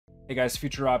Hey guys,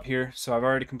 Future Rob here. So I've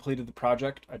already completed the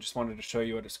project. I just wanted to show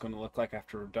you what it's going to look like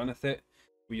after we're done with it.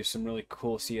 We use some really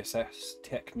cool CSS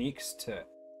techniques to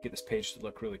get this page to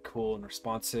look really cool and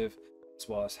responsive, as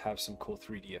well as have some cool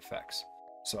 3D effects.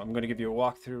 So I'm going to give you a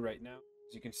walkthrough right now.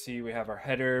 As you can see, we have our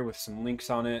header with some links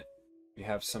on it. We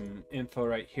have some info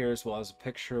right here, as well as a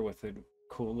picture with a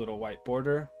cool little white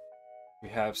border. We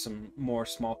have some more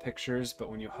small pictures, but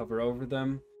when you hover over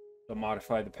them, they'll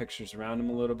modify the pictures around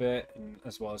them a little bit, and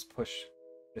as well as push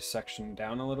this section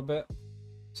down a little bit.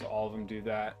 So all of them do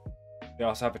that. They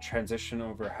also have a transition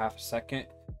over half a second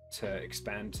to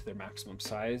expand to their maximum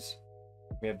size.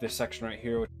 We have this section right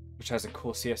here, which has a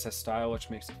cool CSS style, which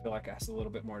makes it feel like it has a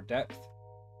little bit more depth.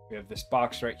 We have this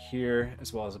box right here,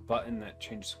 as well as a button that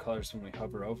changes colors when we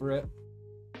hover over it.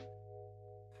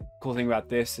 Cool thing about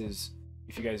this is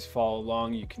if you guys follow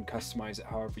along, you can customize it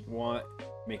however you want,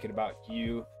 make it about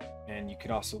you, and you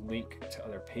can also link to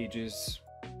other pages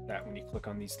that when you click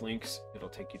on these links, it'll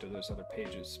take you to those other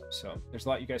pages. So there's a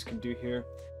lot you guys can do here,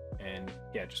 and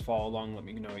yeah, just follow along, let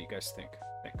me know what you guys think.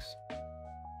 Thanks.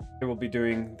 Here we'll be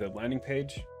doing the landing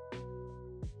page.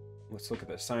 Let's look at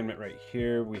the assignment right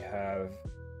here. We have,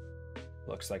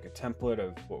 looks like a template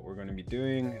of what we're going to be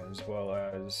doing, as well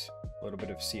as a little bit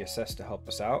of CSS to help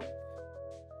us out.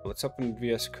 Let's open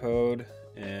VS Code,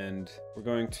 and I'm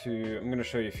going to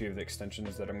show you a few of the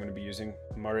extensions that I'm going to be using.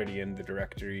 I'm already in the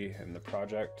directory and the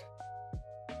project,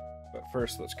 but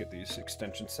first let's get these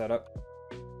extensions set up.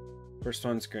 First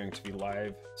one's going to be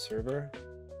live server.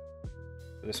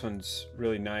 This one's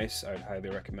really nice. I'd highly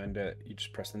recommend it. You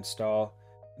just press install,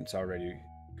 and it's already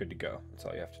good to go. That's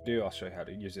all you have to do. I'll show you how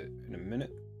to use it in a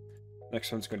minute.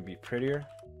 Next one's going to be prettier,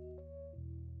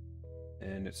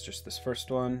 and it's just this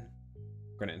first one.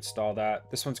 Going to install that.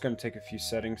 This one's going to take a few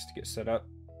settings to get set up.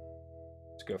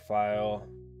 Let's go File,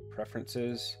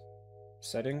 Preferences,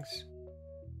 Settings.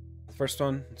 The first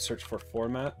one, search for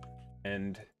Format,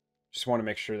 and just want to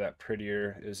make sure that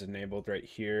Prettier is enabled right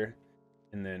here,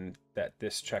 and then that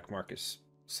this check mark is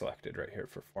selected right here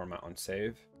for Format on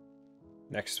Save.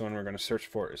 Next one we're going to search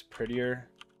for is Prettier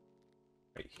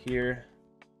right here.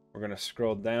 We're going to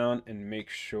scroll down and make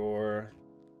sure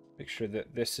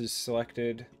that this is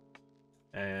selected.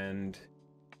 And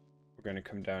we're going to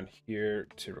come down here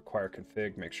to require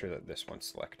config, make sure that this one's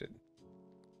selected.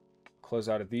 Close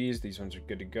out of these ones are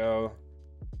good to go.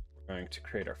 We're going to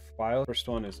create our file. First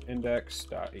one is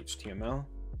index.html.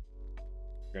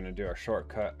 We're going to do our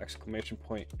shortcut exclamation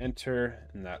point enter,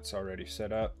 and that's already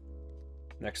set up.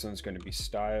 Next one's going to be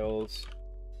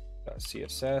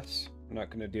styles.css. I'm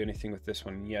not going to do anything with this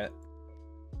one yet.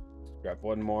 Let's grab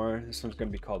one more. This one's going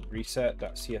to be called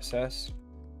reset.css.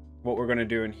 What we're going to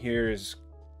do in here is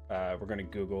we're going to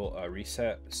Google a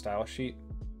reset style sheet.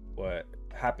 What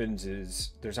happens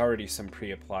is there's already some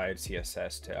pre-applied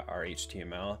CSS to our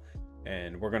HTML,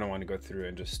 and we're going to want to go through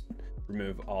and just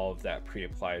remove all of that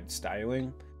pre-applied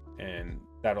styling, and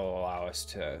that'll allow us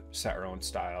to set our own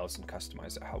styles and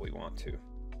customize it how we want to.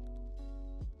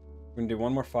 We're going to do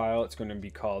one more file. It's going to be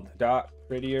called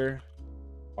 .prettierrc,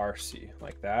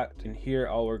 like that. In here,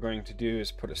 all we're going to do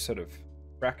is put a set of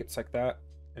brackets like that,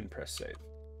 and press save.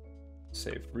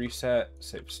 Save reset,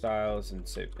 save styles, and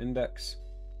save index.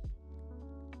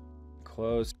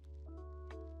 Close.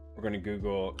 We're going to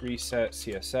Google reset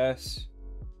CSS.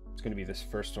 It's going to be this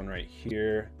first one right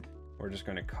here. We're just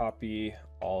going to copy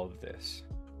all of this.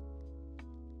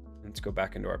 Let's go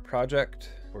back into our project.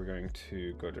 We're going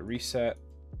to go to reset.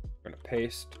 We're going to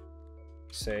paste,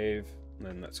 save, and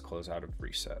then let's close out of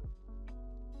reset.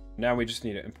 Now we just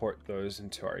need to import those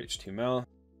into our HTML.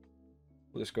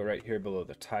 We'll just go right here below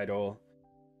the title.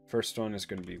 First one is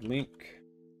going to be link.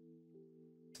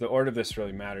 So the order of this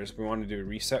really matters. We want to do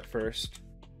reset first,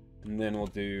 and then we'll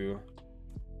do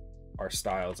our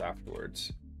styles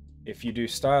afterwards. If you do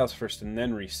styles first and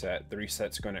then reset, the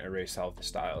reset's going to erase all of the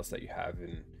styles that you have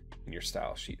in your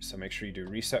style sheet. So make sure you do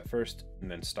reset first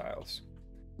and then styles.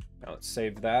 Now let's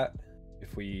save that.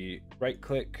 If we right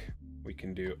click, we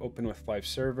can do open with live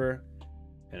server,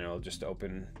 and it'll just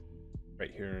open right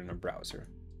here in a browser.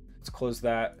 Let's close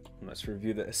that and let's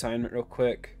review the assignment real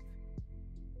quick.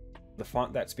 The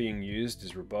font that's being used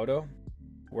is Roboto.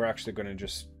 We're actually going to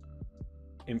just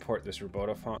import this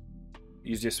Roboto font.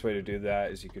 The easiest way to do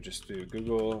that is you could just do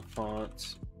Google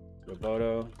Fonts,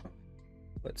 Roboto.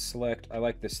 Let's select, I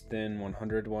like this thin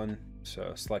 100 one,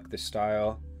 so select this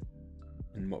style.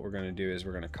 And what we're going to do is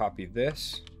we're going to copy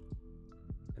this,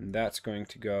 and that's going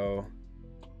to go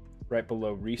right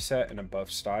below reset and above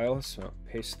styles. So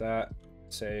paste that,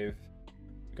 save.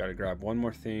 We got to grab one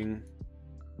more thing.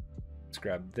 Let's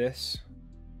grab this,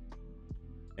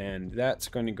 and that's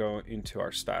going to go into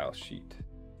our style sheet.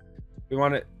 We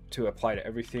want it to apply to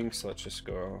everything, so let's just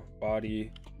go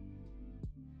body,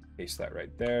 paste that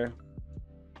right there.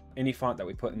 Any font that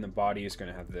we put in the body is going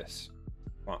to have this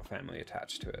font family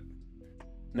attached to it.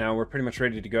 Now we're pretty much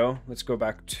ready to go. Let's go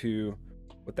back to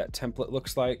what that template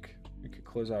looks like. We could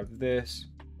close out of this.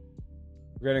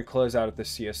 We're going to close out of the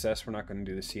CSS. We're not going to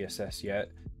do the CSS yet.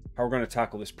 How we're going to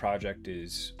tackle this project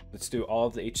is, let's do all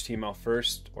of the HTML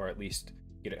first, or at least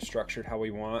get it structured how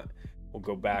we want. We'll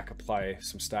go back, apply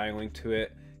some styling to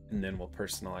it, and then we'll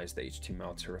personalize the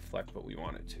HTML to reflect what we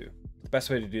want it to. The best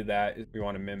way to do that is we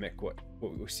want to mimic what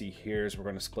we see here. Is we're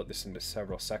going to split this into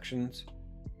several sections.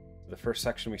 The first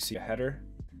section, we see a header.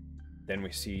 Then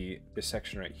we see this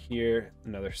section right here,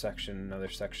 another section, another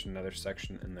section, another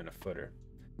section, and then a footer.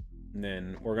 And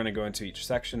then we're going to go into each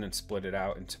section and split it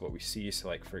out into what we see. So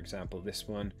like, for example, this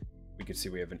one, we can see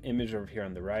we have an image over here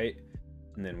on the right,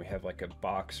 and then we have like a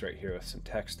box right here with some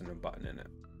text and a button in it.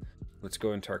 Let's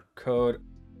go into our code.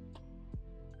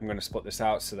 I'm going to split this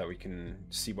out so that we can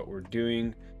see what we're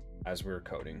doing as we're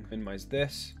coding. Minimize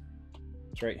this.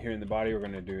 It's right here in the body. We're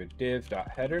going to do a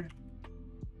div.header.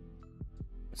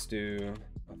 Let's do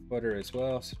a footer as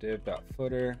well. So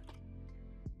div.footer.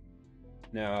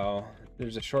 Now,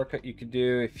 there's a shortcut you could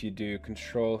do if you do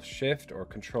Control Shift or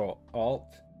Control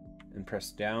Alt and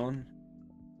press down.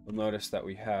 You'll notice that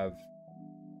we have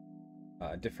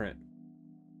different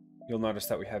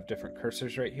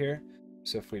cursors right here.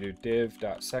 So if we do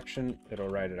div.section, it'll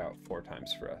write it out 4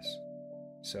 times for us.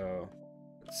 So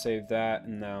let's save that,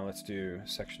 and now let's do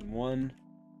section 1,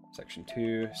 section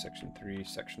 2, section 3,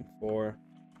 section 4.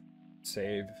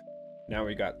 Save. Now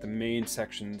we got the main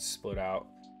sections split out.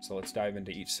 So let's dive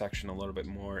into each section a little bit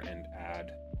more and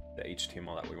add the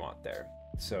HTML that we want there.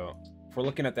 So if we're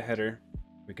looking at the header,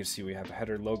 we can see we have a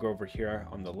header logo over here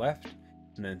on the left,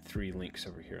 and then 3 links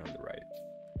over here on the right.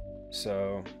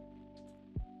 So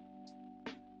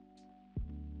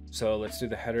let's do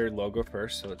the header logo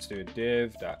first. So let's do a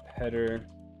div.header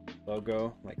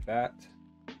logo like that.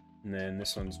 And then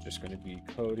this one's just going to be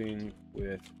coding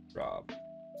with Rob.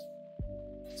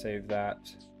 Save that.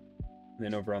 And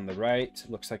then over on the right,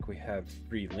 it looks like we have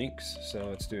 3 links. So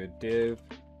let's do a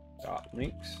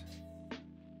div.links.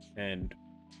 And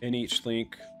in each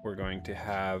link, we're going to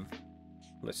have,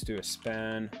 let's do a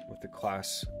span with the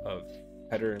class of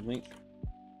header link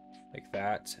like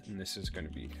that. And this is going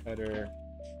to be header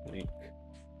link.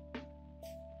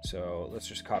 So let's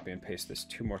just copy and paste this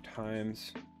 2 more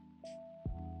times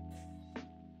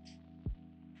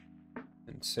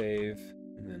and save.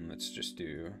 And then let's just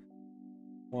do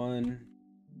 1,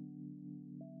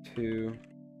 2,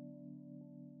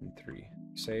 and 3.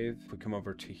 Save. If we come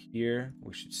over to here,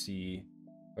 we should see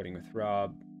coding with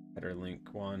Rob, header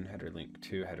link 1, header link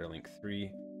 2, header link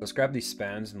 3. Let's grab these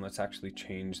spans and let's actually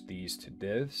change these to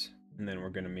divs. And then we're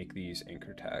going to make these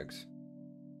anchor tags.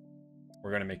 We're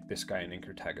going to make this guy an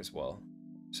anchor tag as well.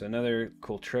 So another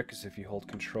cool trick is if you hold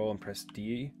Control and press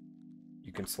D,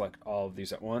 you can select all of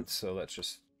these at once. So let's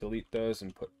just delete those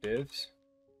and put divs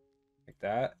like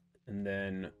that. And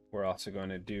then we're also going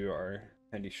to do our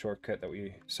handy shortcut that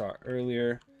we saw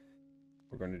earlier.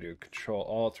 We're going to do Control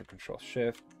Alt or Control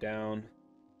Shift down,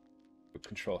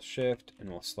 Control Shift, and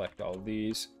we'll select all of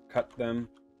these, cut them.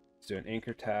 Let's do an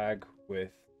anchor tag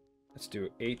with, let's do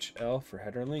HL for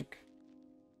header link.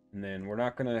 And then we're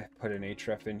not going to put an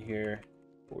href in here,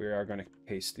 but we are going to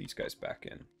paste these guys back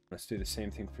in. Let's do the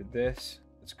same thing for this.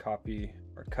 Let's copy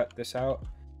or cut this out.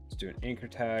 Let's do an anchor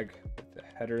tag with the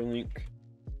header link.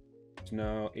 There's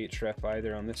no href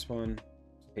either on this one.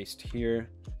 Paste here,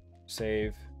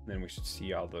 save, and then we should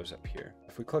see all those up here.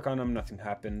 If we click on them, nothing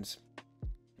happens,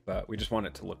 but we just want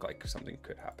it to look like something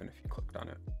could happen if you clicked on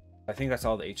it. I think that's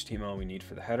all the HTML we need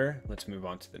for the header. Let's move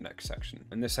on to the next section.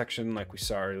 In this section, like we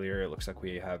saw earlier, it looks like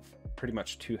we have pretty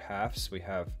much 2 halves. We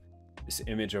have this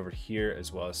image over here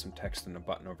as well as some text and a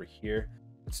button over here.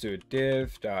 Let's do a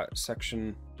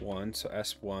div.section1, so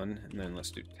S1, and then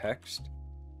let's do text.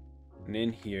 And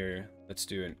in here, let's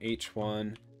do an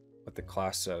H1 with the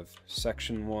class of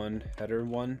section1,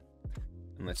 header1.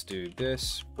 And let's do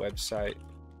this website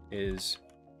is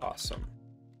awesome.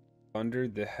 Under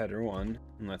the header 1,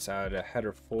 and let's add a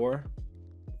header 4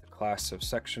 with the class of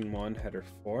section1, header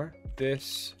 4.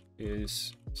 This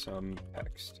is some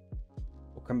text.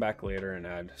 We'll come back later and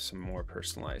add some more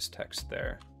personalized text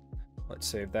there. Let's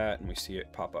save that and we see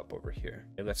it pop up over here.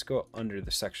 Okay, let's go under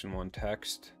the section1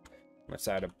 text. Let's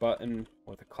add a button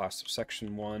with a class of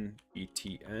section1,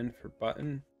 btn for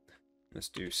button. Let's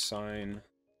do sign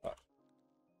button.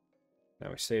 Now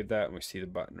we save that and we see the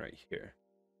button right here.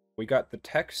 We got the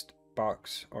text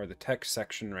box or the text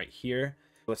section right here.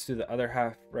 Let's do the other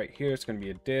half right here. It's going to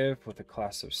be a div with a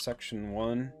class of section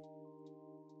 1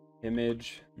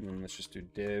 image, and then let's just do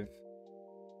div.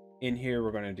 In here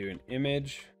we're going to do an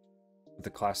image with the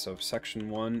class of section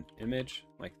 1 image,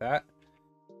 like that.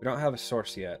 We don't have a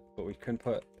source yet, but we can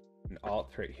put an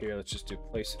alt right here. Let's just do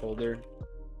placeholder,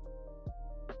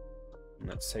 and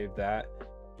let's save that.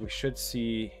 We should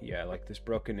see, yeah, like this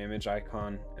broken image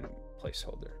icon and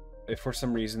placeholder. If for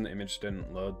some reason the image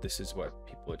didn't load, this is what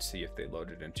people would see if they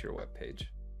loaded into your web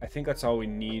page. I think that's all we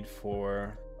need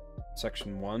for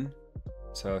section 1.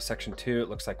 So section 2, it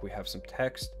looks like we have some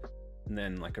text and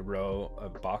then like a row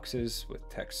of boxes with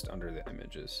text under the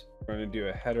images. We're going to do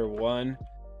a header 1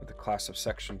 with the class of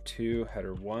section 2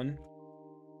 header 1,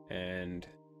 and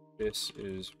this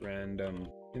is random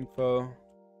info.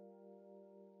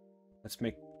 Let's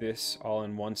make this all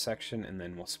in one section, and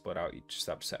then we'll split out each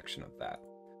subsection of that.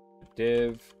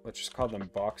 Div, let's just call them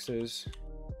boxes.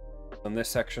 On this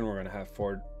section we're going to have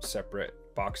 4 separate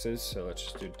boxes, so let's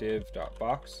just do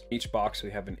div.box. Each box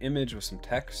we have an image with some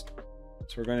text,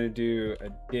 so we're going to do a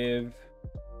div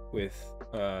with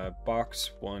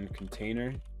box 1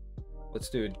 container. Let's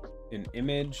do an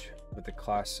image with the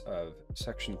class of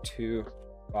section 2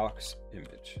 box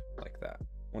image, like that.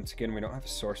 Once again, we don't have a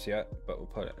source yet, but we'll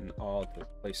put an all at the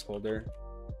placeholder,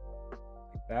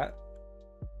 like that.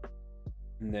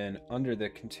 And then under the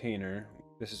container,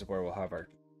 this is where we'll have our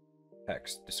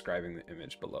text describing the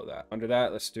image below that. Under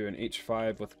that, let's do an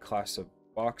h5 with a class of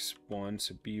box 1,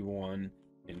 so b1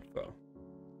 info,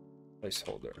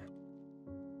 placeholder,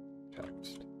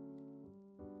 text.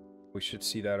 We should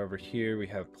see that over here. We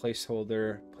have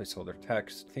placeholder, placeholder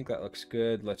text. I think that looks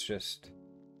good. Let's just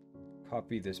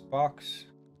copy this box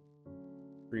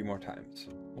 3 more times.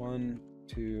 1,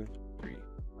 2, 3.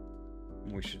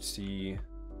 And we should see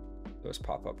those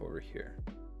pop up over here.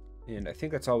 And I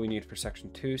think that's all we need for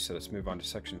section 2. So let's move on to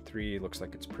section 3. Looks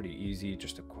like it's pretty easy.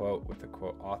 Just a quote with a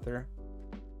quote author.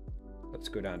 Let's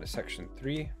go down to section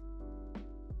 3.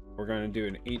 We're going to do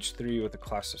an h3 with the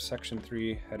class of section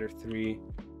 3, header 3.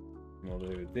 And we'll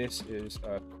do this is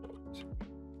a quote.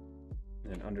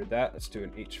 And then under that, let's do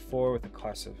an h4 with the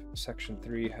class of section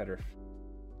 3, header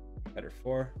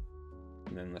 4.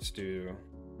 And then let's do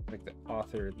like the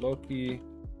author Loki,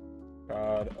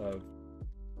 god of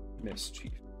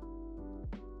mischief,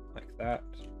 like that.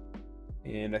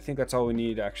 And I think that's all we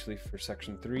need actually for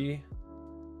section 3.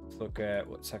 Let's look at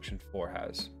what section 4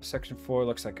 has. Section 4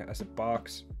 looks like it has a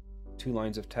box, 2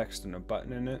 lines of text and a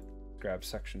button in it. Grab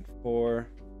section 4.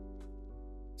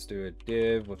 Let's do a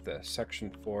div with the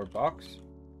section 4 box.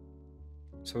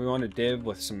 So we want a div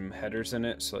with some headers in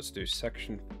it. So let's do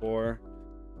section 4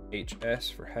 HS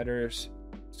for headers.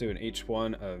 Let's do an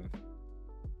h1 of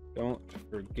don't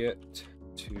forget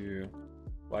to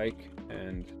like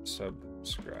and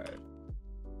subscribe.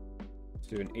 Let's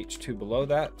do an h2 below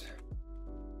that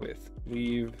with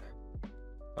leave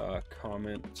a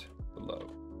comment below.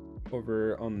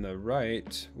 Over on the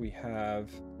right, we have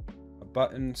a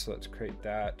button, so let's create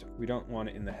that. We don't want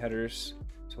it in the headers,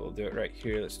 so we'll do it right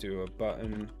here. Let's do a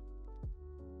button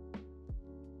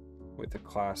with the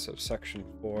class of section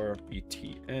 4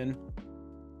 btn,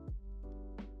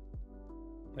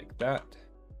 like that.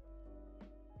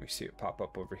 We see it pop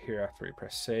up over here after we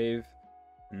press save,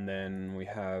 and then we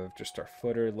have just our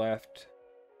footer left.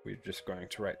 We're just going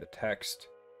to write the text,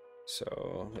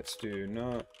 so let's do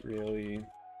not really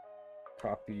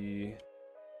copy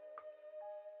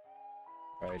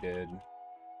provided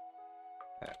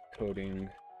at coding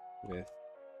with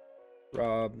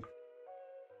Rob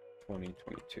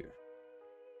 2022.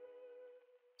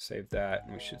 Save that,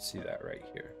 and we should see that right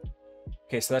here.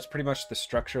 Okay, so that's pretty much the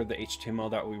structure of the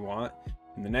HTML that we want.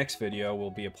 In the next video,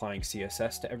 we'll be applying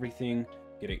CSS to everything,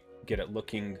 get it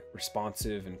looking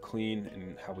responsive and clean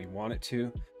and how we want it to.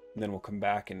 And then we'll come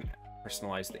back and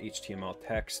personalize the HTML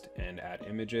text and add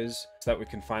images so that we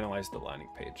can finalize the landing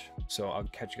page. So I'll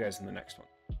catch you guys in the next one.